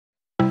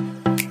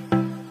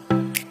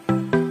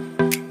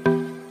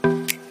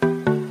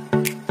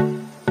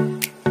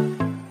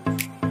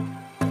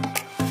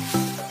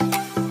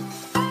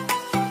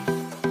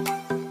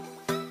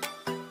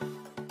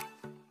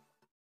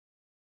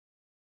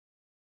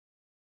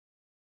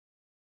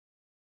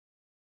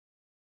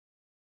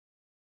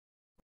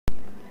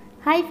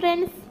Hi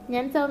friends,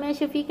 ഞാൻ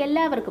സൗമ്യഷഫീക്ക്.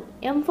 എല്ലാവർക്കും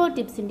M4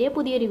 ടിപ്സിൻ്റെ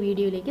പുതിയൊരു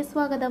വീഡിയോയിലേക്ക്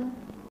സ്വാഗതം.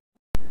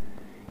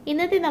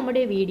 ഇന്നത്തെ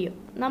നമ്മുടെ വീഡിയോ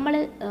നമ്മൾ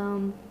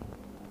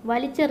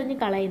വലിച്ചെറിഞ്ഞ്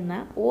കളയുന്ന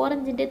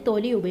ഓറഞ്ചിൻ്റെ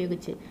തൊലി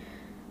ഉപയോഗിച്ച്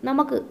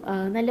നമുക്ക്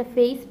നല്ല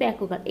ഫേസ്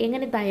പാക്കുകൾ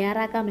എങ്ങനെ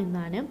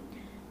തയ്യാറാക്കാമെന്നാണ്.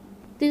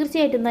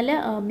 തീർച്ചയായിട്ടും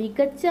നല്ല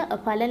മികച്ച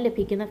ഫലം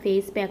ലഭിക്കുന്ന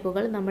ഫേസ്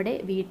പാക്കുകൾ നമ്മുടെ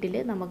വീട്ടിൽ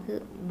നമുക്ക്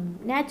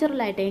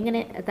നാച്ചുറലായിട്ട്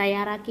എങ്ങനെ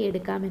തയ്യാറാക്കി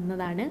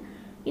എടുക്കാമെന്നതാണ്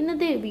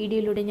ഇന്നത്തെ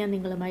വീഡിയോയിലൂടെ ഞാൻ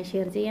നിങ്ങളുമായി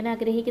ഷെയർ ചെയ്യാൻ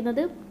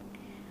ആഗ്രഹിക്കുന്നത്.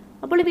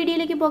 അപ്പോൾ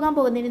വീഡിയോയിലേക്ക് പോകാൻ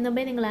പോകുന്നതിന്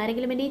മുമ്പേ നിങ്ങൾ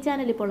ആരെങ്കിലും എൻ്റെ ഈ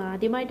ചാനൽ ഇപ്പോൾ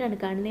ആദ്യമായിട്ടാണ്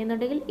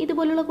കാണുന്നതെന്നുണ്ടെങ്കിൽ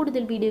ഇതുപോലുള്ള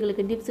കൂടുതൽ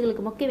വീഡിയോകൾക്കും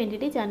ടിപ്സുകൾക്കും ഒക്കെ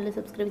വേണ്ടിയിട്ട് ചാനൽ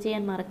സബ്സ്ക്രൈബ്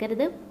ചെയ്യാൻ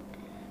മറക്കരുത്.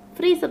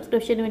 ഫ്രീ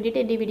സബ്സ്ക്രിപ്ഷന് വേണ്ടിയിട്ട്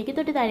എൻ്റെ വീഡിയോയ്ക്ക്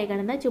തൊട്ട് താഴെ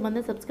കാണുന്ന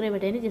ചുമന്ന സബ്സ്ക്രൈബ്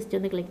ബട്ടണിൽ ജസ്റ്റ്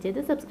ഒന്ന് ക്ലിക്ക് ചെയ്ത്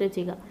സബ്സ്ക്രൈബ്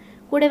ചെയ്യുക.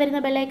 കൂടെ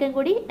വരുന്ന ബെല്ലൈക്കൺ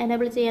കൂടി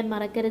എനേബിൾ ചെയ്യാൻ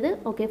മറക്കരുത്.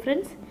 ഓക്കെ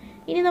ഫ്രണ്ട്സ്,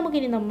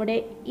 നമുക്കിനി നമ്മുടെ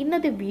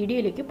ഇന്നത്തെ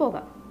വീഡിയോയിലേക്ക്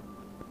പോകാം.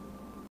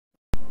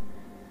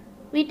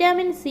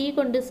 വിറ്റാമിൻ സി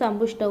കൊണ്ട്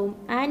സമ്പുഷ്ടവും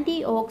ആൻറ്റി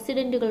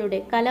ഓക്സിഡൻറ്റുകളുടെ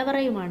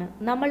കലവറയുമാണ്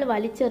നമ്മൾ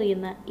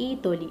വലിച്ചെറിയുന്ന ഈ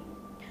തൊലി.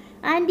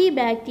 ആൻറ്റി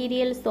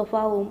ബാക്ടീരിയൽ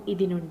സ്വഭാവവും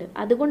ഇതിനുണ്ട്.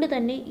 അതുകൊണ്ട്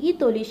തന്നെ ഈ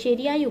തൊലി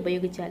ശരിയായി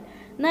ഉപയോഗിച്ചാൽ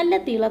നല്ല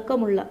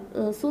തിളക്കമുള്ള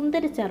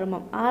സുന്ദര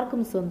ചർമ്മം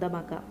ആർക്കും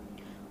സ്വന്തമാക്കാം.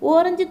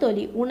 ഓറഞ്ച്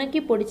തൊലി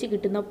ഉണക്കി പൊടിച്ച്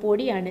കിട്ടുന്ന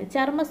പൊടിയാണ്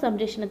ചർമ്മ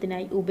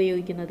സംരക്ഷണത്തിനായി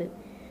ഉപയോഗിക്കുന്നത്.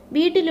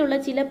 വീട്ടിലുള്ള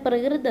ചില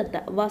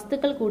പ്രകൃതിദത്ത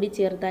വസ്തുക്കൾ കൂടി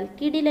ചേർത്താൽ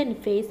കിടിലൻ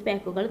ഫേസ്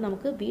പാക്കുകൾ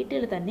നമുക്ക്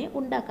വീട്ടിൽ തന്നെ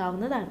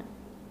ഉണ്ടാക്കാവുന്നതാണ്.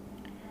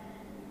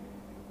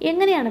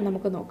 എങ്ങനെയാണെന്ന്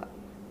നമുക്ക് നോക്കാം.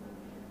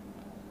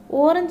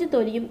 ഓറഞ്ച്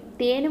തൊലിയും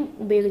തേനും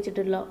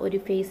ഉപയോഗിച്ചിട്ടുള്ള ഒരു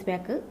ഫേസ്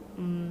പാക്ക്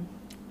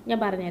ഞാൻ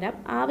പറഞ്ഞുതരാം.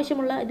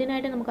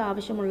 ഇതിനായിട്ട് നമുക്ക്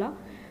ആവശ്യമുള്ള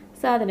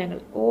സാധനങ്ങൾ: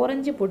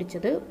 ഓറഞ്ച്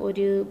പൊടിച്ചത്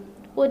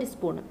ഒരു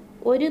സ്പൂണ്,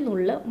 ഒരു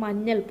നുള്ള്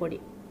മഞ്ഞൾപ്പൊടി,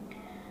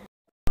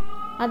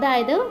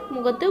 അതായത്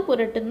മുഖത്ത്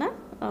പുരട്ടുന്ന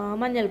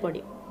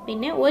മഞ്ഞൾപ്പൊടി,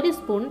 പിന്നെ ഒരു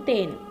സ്പൂൺ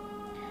തേൻ.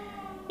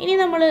 ഇനി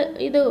നമ്മൾ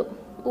ഇത്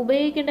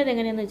ഉപയോഗിക്കേണ്ടത്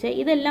എങ്ങനെയാണെന്ന് വെച്ചാൽ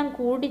ഇതെല്ലാം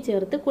കൂടി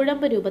ചേർത്ത്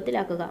കുഴമ്പ്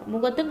രൂപത്തിലാക്കുക.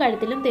 മുഖത്തും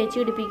കഴുത്തിലും തേച്ച്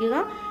പിടിപ്പിക്കുക.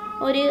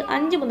 ഒരു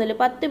 5 മുതൽ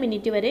 10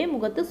 മിനിറ്റ് വരെ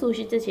മുഖത്ത്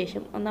സൂക്ഷിച്ച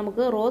ശേഷം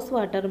നമുക്ക് റോസ്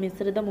വാട്ടർ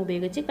മിശ്രിതം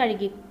ഉപയോഗിച്ച്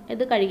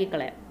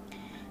കഴുകിക്കളയാം.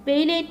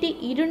 വെയിലേറ്റ്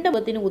ഇരുണ്ട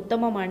മുഖത്തിന്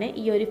ഉത്തമമാണ്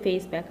ഈ ഒരു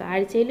ഫേസ് പാക്ക്.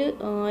 ആഴ്ചയിൽ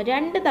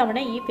 2 തവണ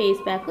ഈ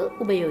ഫേസ് പാക്ക്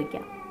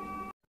ഉപയോഗിക്കാം.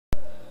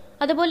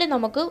 അതുപോലെ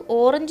നമുക്ക്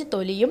ഓറഞ്ച്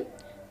തൊലിയും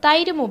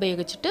തൈരും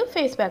ഉപയോഗിച്ചിട്ട്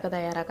ഫേസ് പാക്ക്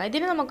തയ്യാറാക്കാം.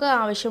 ഇതിന് നമുക്ക്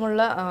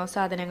ആവശ്യമുള്ള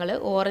സാധനങ്ങൾ: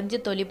 ഓറഞ്ച്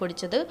തൊലി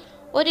പൊടിച്ചത്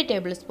 1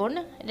 ടേബിൾ സ്പൂൺ,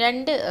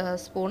 2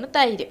 സ്പൂൺ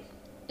തൈര്.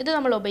 ഇത്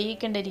നമ്മൾ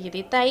ഉപയോഗിക്കേണ്ട രീതി: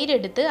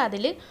 തൈരെടുത്ത്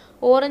അതിൽ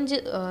ഓറഞ്ച്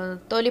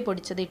തൊലി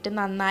പൊടിച്ചത് ഇട്ട്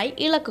നന്നായി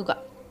ഇളക്കുക.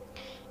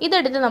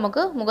 ഇതെടുത്ത്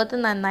നമുക്ക് മുഖത്ത്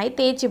നന്നായി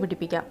തേച്ച്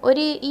പിടിപ്പിക്കാം.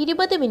 ഒരു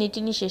 20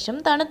 മിനിറ്റിന് ശേഷം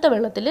തണുത്ത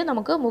വെള്ളത്തിൽ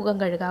നമുക്ക് മുഖം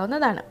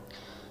കഴുകാവുന്നതാണ്.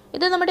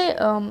 ഇത് നമ്മുടെ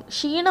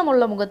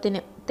ക്ഷീണമുള്ള മുഖത്തിന്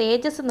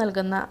തേജസ്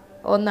നൽകുന്ന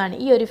ഒന്നാണ്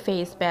ഈ ഒരു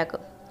ഫേസ് പാക്ക്.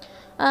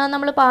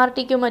 നമ്മൾ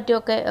പാർട്ടിക്കും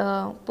മറ്റുമൊക്കെ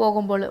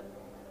പോകുമ്പോൾ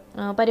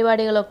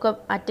പരിപാടികളൊക്കെ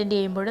അറ്റൻഡ്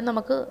ചെയ്യുമ്പോൾ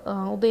നമുക്ക്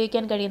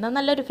ഉപയോഗിക്കാൻ കഴിയുന്ന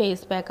നല്ലൊരു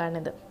ഫേസ്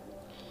പാക്കാണിത്.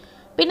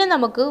 പിന്നെ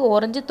നമുക്ക്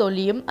ഓറഞ്ച്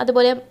തൊലിയും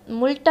അതുപോലെ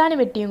മുൾട്ടാനി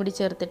മിട്ടിയും കൂടി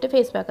ചേർത്തിട്ട്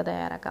ഫേസ് പാക്ക്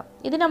തയ്യാറാക്കാം.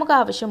 ഇതിന് നമുക്ക്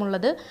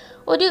ആവശ്യമുള്ളത്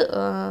ഒരു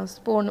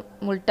സ്പൂൺ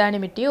മുൾട്ടാനി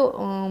മിട്ടി,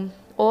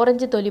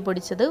 ഓറഞ്ച് തൊലി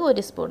പൊടിച്ചത്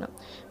 1 സ്പൂണ്,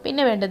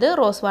 പിന്നെ വേണ്ടത്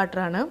റോസ്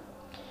വാട്ടറാണ്.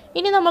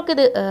 ഇനി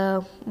നമുക്കിത്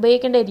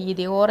ഉപയോഗിക്കേണ്ട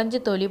രീതി: ഓറഞ്ച്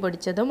തൊലി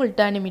പൊടിച്ചതും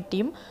മുൾട്ടാനി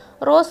മിട്ടിയും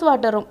റോസ്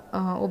വാട്ടറും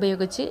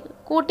ഉപയോഗിച്ച്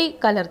കൂട്ടി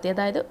കലർത്തി,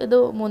 അതായത് ഇത്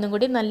മൂന്നും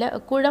കൂടി നല്ല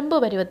കുഴമ്പ്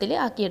പരുവത്തിൽ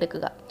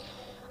ആക്കിയെടുക്കുക.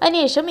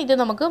 അതിനുശേഷം ഇത്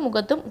നമുക്ക്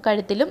മുഖത്തും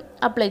കഴുത്തിലും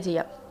അപ്ലൈ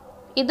ചെയ്യാം.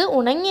 ഇത്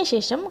ഉണങ്ങിയ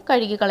ശേഷം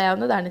കഴുകി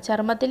കളയാവുന്നതാണ്.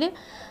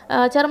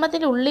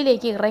 ചർമ്മത്തിൻ്റെ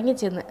ഉള്ളിലേക്ക്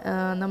ഇറങ്ങിച്ചെന്ന്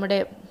നമ്മുടെ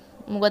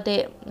മുഖത്തെ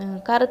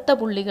കറുത്ത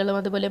പുള്ളികളും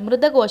അതുപോലെ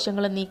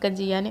മൃതകോശങ്ങളും നീക്കം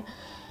ചെയ്യാൻ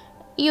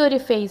ഈ ഒരു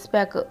ഫേസ്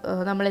പാക്ക്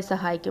നമ്മളെ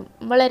സഹായിക്കും.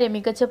 വളരെ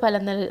മികച്ച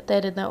ഫലം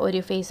തരുന്ന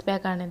ഒരു ഫേസ്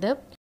പാക്കാണിത്.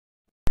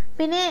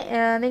 പിന്നെ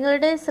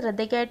നിങ്ങളുടെ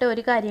ശ്രദ്ധയ്ക്കായിട്ട്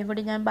ഒരു കാര്യം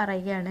കൂടി ഞാൻ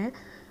പറയുകയാണ്.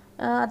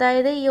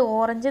 അതായത് ഈ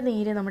ഓറഞ്ച്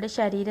നീര് നമ്മുടെ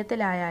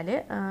ശരീരത്തിലായാൽ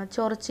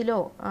ചൊറിച്ചിലോ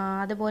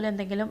അതുപോലെ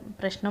എന്തെങ്കിലും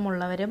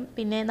പ്രശ്നമുള്ളവരും,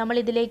 പിന്നെ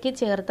നമ്മളിതിലേക്ക്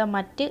ചേർത്ത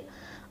മറ്റ്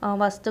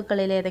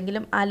വസ്തുക്കളിൽ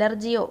ഏതെങ്കിലും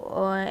അലർജിയോ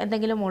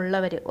എന്തെങ്കിലും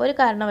ഉള്ളവർ ഒരു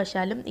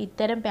കാരണവശാലും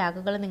ഇത്തരം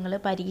പാക്കുകൾ നിങ്ങൾ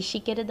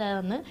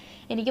പരീക്ഷിക്കരുതെന്ന്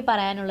എനിക്ക്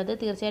പറയാനുള്ളത്.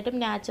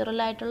 തീർച്ചയായിട്ടും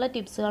നാച്ചുറലായിട്ടുള്ള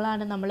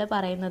ടിപ്സുകളാണ് നമ്മൾ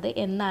പറയുന്നത്.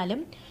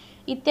 എന്നാലും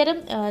ഇത്തരം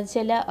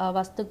ചില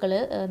വസ്തുക്കൾ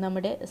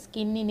നമ്മുടെ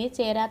സ്കിന്നിന്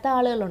ചേരാത്ത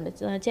ആളുകളുണ്ട്.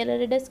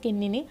 ചിലരുടെ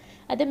സ്കിന്നിന്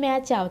അത്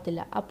മാച്ച്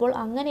ആവത്തില്ല. അപ്പോൾ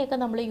അങ്ങനെയൊക്കെ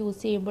നമ്മൾ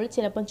യൂസ് ചെയ്യുമ്പോൾ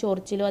ചിലപ്പം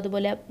ചൊറിച്ചിലോ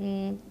അതുപോലെ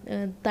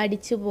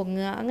തടിച്ചു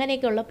പൊങ്ങുക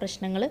അങ്ങനെയൊക്കെയുള്ള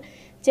പ്രശ്നങ്ങൾ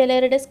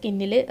ചിലരുടെ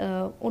സ്കിന്നിൽ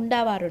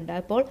ഉണ്ടാവാറുണ്ട്.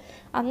 അപ്പോൾ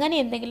അങ്ങനെ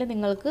എന്തെങ്കിലും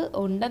നിങ്ങൾക്ക്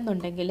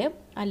ഉണ്ടെന്നുണ്ടെങ്കിൽ,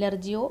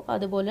 അലർജിയോ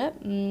അതുപോലെ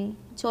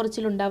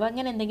ചൊറിച്ചിലുണ്ടാവുക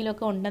അങ്ങനെ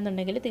എന്തെങ്കിലുമൊക്കെ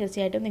ഉണ്ടെന്നുണ്ടെങ്കിൽ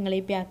തീർച്ചയായിട്ടും നിങ്ങൾ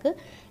ഈ പാക്ക്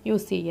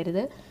യൂസ്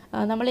ചെയ്യരുത്.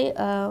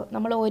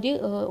 നമ്മൾ ഒരു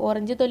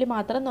ഓറഞ്ച് തൊലി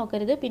മാത്രം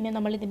നോക്കരുത്. പിന്നെ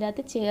നമ്മൾ ഇതിൻ്റെ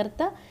അകത്ത്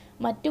ചേർത്ത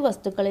മറ്റു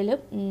വസ്തുക്കളിലും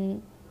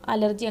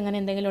അലർജി അങ്ങനെ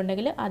എന്തെങ്കിലും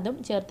ഉണ്ടെങ്കിൽ അതും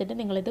ചേർത്തിട്ട്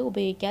നിങ്ങളിത്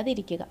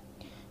ഉപയോഗിക്കാതിരിക്കുക.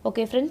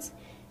 ഓക്കെ ഫ്രണ്ട്സ്,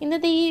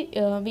 ഇന്നത്തെ ഈ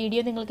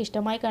വീഡിയോ നിങ്ങൾക്ക്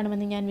ഇഷ്ടമായി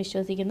കാണുമെന്ന് ഞാൻ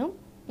വിശ്വസിക്കുന്നു.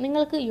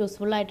 നിങ്ങൾക്ക്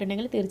യൂസ്ഫുൾ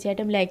ആയിട്ടുണ്ടെങ്കിൽ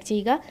തീർച്ചയായിട്ടും ലൈക്ക്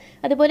ചെയ്യുക.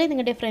 അതുപോലെ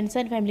നിങ്ങളുടെ ഫ്രണ്ട്സ്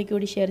ആൻഡ് ഫാമിലിക്ക്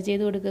കൂടി ഷെയർ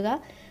ചെയ്ത് കൊടുക്കുക.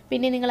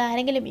 പിന്നെ നിങ്ങൾ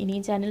ആരെങ്കിലും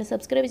ഇനിയും ചാനൽ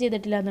സബ്സ്ക്രൈബ്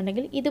ചെയ്തിട്ടില്ല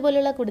എന്നുണ്ടെങ്കിൽ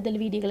ഇതുപോലുള്ള കൂടുതൽ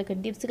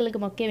വീഡിയോകൾക്കും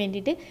ടിപ്സുകൾക്കും ഒക്കെ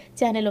വേണ്ടിയിട്ട്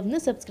ചാനൽ ഒന്ന്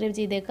സബ്സ്ക്രൈബ്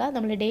ചെയ്തേക്കുക.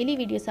 നമ്മൾ ഡെയിലി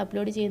വീഡിയോസ്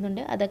അപ്ലോഡ്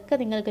ചെയ്യുന്നുണ്ട്. അതൊക്കെ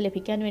നിങ്ങൾക്ക്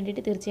ലഭിക്കാൻ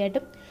വേണ്ടിയിട്ട്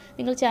തീർച്ചയായിട്ടും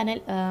നിങ്ങൾ ചാനൽ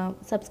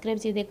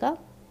സബ്സ്ക്രൈബ് ചെയ്തേക്കുക.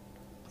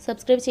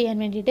 സബ്സ്ക്രൈബ് ചെയ്യാൻ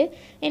വേണ്ടിയിട്ട്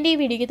എൻ്റെ ഈ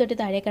വീഡിയോയ്ക്ക് തൊട്ട്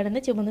താഴെ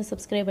കാണുന്ന ചുമന്ന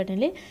സബ്സ്ക്രൈബ്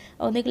ബട്ടണിൽ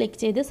ഒന്ന് ക്ലിക്ക്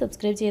ചെയ്ത്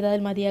സബ്സ്ക്രൈബ്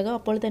ചെയ്താൽ മതിയാകും.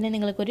 അപ്പോൾ തന്നെ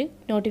നിങ്ങൾക്കൊരു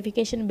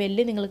നോട്ടിഫിക്കേഷൻ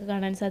ബെല്ല് നിങ്ങൾക്ക്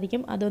കാണാൻ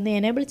സാധിക്കും. അതൊന്ന്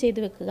എനേബിൾ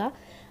ചെയ്ത് വെക്കുക.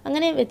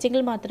 അങ്ങനെ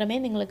വെച്ചെങ്കിൽ മാത്രമേ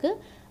നിങ്ങൾക്ക്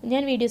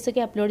ഞാൻ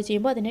വീഡിയോസൊക്കെ അപ്ലോഡ്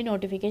ചെയ്യുമ്പോൾ അതിൻ്റെ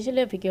നോട്ടിഫിക്കേഷൻ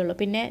ലഭിക്കുകയുള്ളൂ.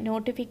 പിന്നെ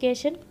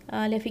നോട്ടിഫിക്കേഷൻ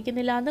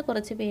ലഭിക്കുന്നില്ല എന്ന്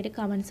കുറച്ച് പേര്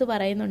കമൻസ്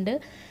പറയുന്നുണ്ട്.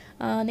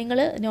 നിങ്ങൾ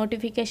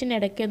നോട്ടിഫിക്കേഷൻ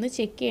ഇടയ്ക്കൊന്ന്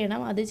ചെക്ക്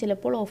ചെയ്യണം. അത്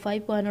ചിലപ്പോൾ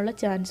ഓഫായി പോകാനുള്ള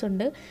ചാൻസ്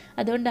ഉണ്ട്.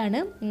 അതുകൊണ്ടാണ്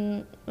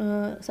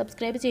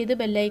സബ്സ്ക്രൈബ് ചെയ്ത്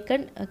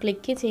ബെല്ലൈക്കൺ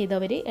ക്ലിക്ക്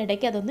ചെയ്തവർ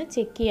ഇടയ്ക്ക് അതൊന്ന്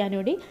ചെക്ക്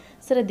ചെയ്യാനൂടി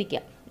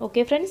ശ്രദ്ധിക്കുക.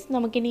 ഓക്കെ ഫ്രണ്ട്സ്,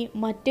 നമുക്കിനി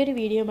മറ്റൊരു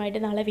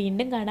വീഡിയോയുമായിട്ട് നാളെ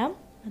വീണ്ടും കാണാം.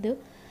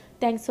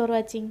 Thanks for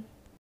watching.